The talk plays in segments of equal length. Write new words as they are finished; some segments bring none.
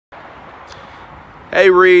Hey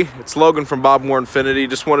Ree, it's Logan from Moore Infiniti.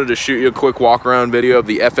 Just wanted to shoot you a quick walk around video of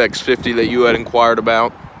the FX50 that you had inquired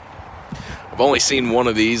about. I've only seen one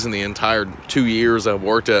of these in the entire 2 years I've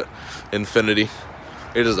worked at Infiniti.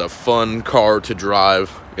 It is a fun car to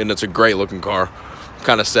drive and it's a great looking car. I'm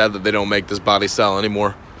kind of sad that they don't make this body style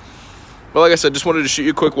anymore. But like I said, just wanted to shoot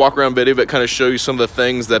you a quick walk around video that kind of show you some of the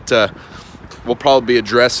things that we'll probably be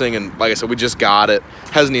addressing. And like I said, we just got it.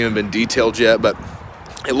 Hasn't even been detailed yet, but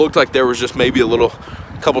it looked like there was just maybe a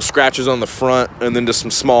couple scratches on the front and then just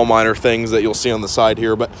some small minor things that you'll see on the side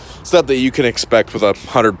here, but stuff that you can expect with a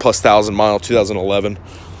 100,000+ mile 2011.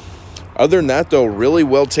 Other than that though, really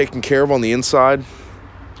well taken care of on the inside.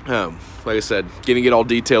 Like I said, getting it all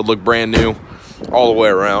detailed, look brand new all the way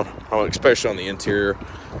around, especially on the interior.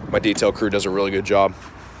 My detail crew does a really good job.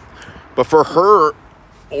 But for her,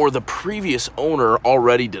 or the previous owner,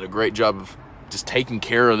 already did a great job of just taking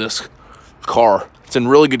care of this car. It's in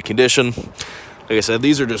really good condition. Like I said,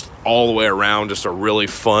 these are just all the way around just a really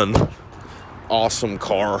fun, awesome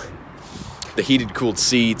car. The heated cooled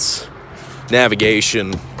seats,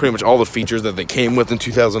 navigation, pretty much all the features that they came with in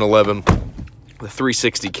 2011. The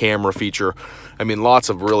 360 camera feature. I mean, lots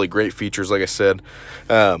of really great features, like I said.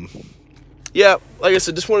 Yeah, like I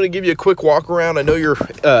said, just wanted to give you a quick walk around. I know you're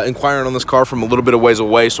inquiring on this car from a little bit of ways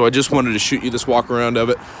away, so I just wanted to shoot you this walk around of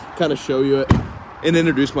it, kind of show you it, and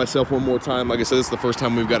introduce myself one more time. Like I said, this is the first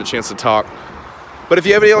time we've got a chance to talk. But if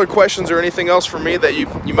you have any other questions or anything else for me that you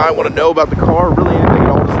might want to know about the car, really anything at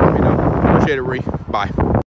all, just let me know. Appreciate it, Ree. Bye.